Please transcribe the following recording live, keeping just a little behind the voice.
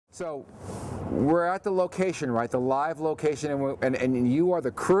So we're at the location, right? The live location, and you are the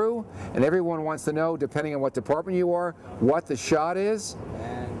crew, and everyone wants to know, depending on what department you are, what the shot is,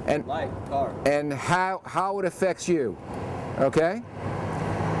 and light, car, and how it affects you. Okay?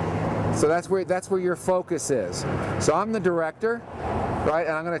 So that's where your focus is. So I'm the director, right?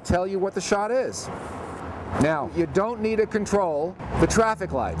 And I'm going to tell you what the shot is. Now, you don't need to control the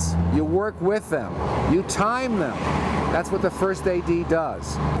traffic lights. You work with them. You time them. That's what the first AD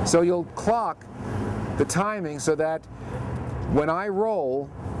does. So you'll clock the timing so that when I roll,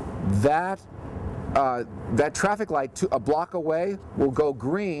 that traffic light a block away will go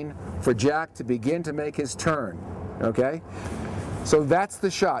green for Jack to begin to make his turn. Okay? So that's the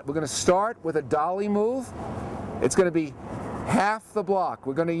shot. We're going to start with a dolly move. It's going to be half the block.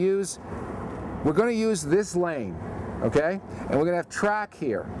 We're going to use this lane, okay? And we're going to have track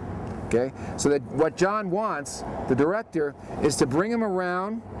here, okay? So that what John wants, the director, is to bring him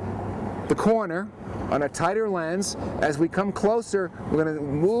around the corner on a tighter lens. As we come closer, we're going to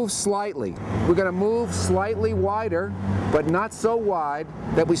move slightly. We're going to move slightly wider, but not so wide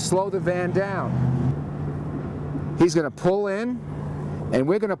that we slow the van down. He's going to pull in, and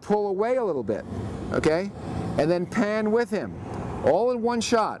we're going to pull away a little bit, okay? And then pan with him, all in one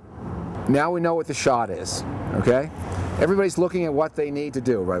shot. Now we know what the shot is, okay? Everybody's looking at what they need to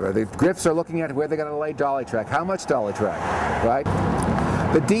do, right? The grips are looking at where they're going to lay dolly track, how much dolly track, right?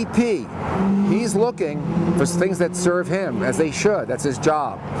 The DP, he's looking for things that serve him, as they should. That's his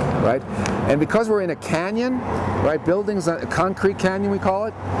job, right? And because we're in a canyon, right, buildings, a concrete canyon we call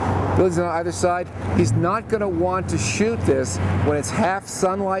it, buildings on either side, he's not going to want to shoot this when it's half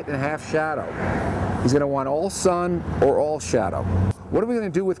sunlight and half shadow. He's going to want all sun or all shadow. What are we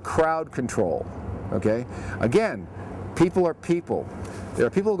going to do with crowd control? Okay? Again, people are people. There are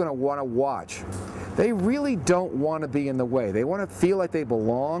people who are going to want to watch. They really don't want to be in the way. They want to feel like they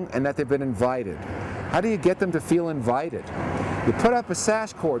belong and that they've been invited. How do you get them to feel invited? You put up a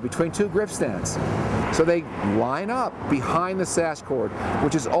sash cord between two grip stands. So they line up behind the sash cord,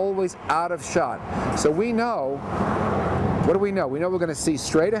 which is always out of shot. So we know, what do we know? We know we're going to see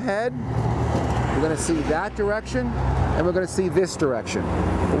straight ahead, we're going to see that direction, and we're going to see this direction.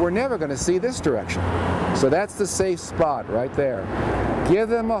 But we're never going to see this direction. So that's the safe spot right there. Give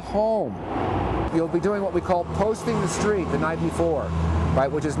them a home. You'll be doing what we call posting the street the night before, right,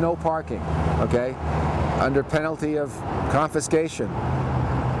 which is no parking, okay, under penalty of confiscation.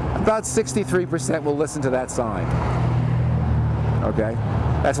 About 63% will listen to that sign, okay?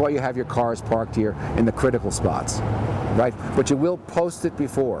 That's why you have your cars parked here in the critical spots, right? But you will post it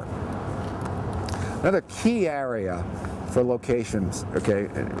before. Another key area for locations, okay,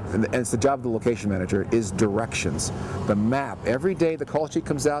 and it's the job of the location manager, is directions. The map. Every day the call sheet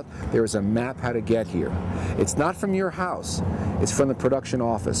comes out, there is a map how to get here. It's not from your house, it's from the production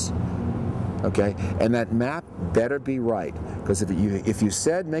office, okay? And that map better be right, because if you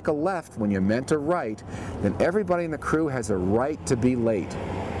said make a left when you meant a right, then everybody in the crew has a right to be late.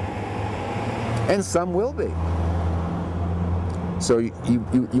 And some will be. So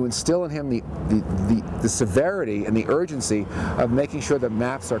you instill in him the severity and the urgency of making sure the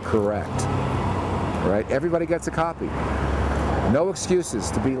maps are correct. Right? Everybody gets a copy. No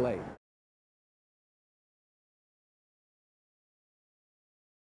excuses to be late.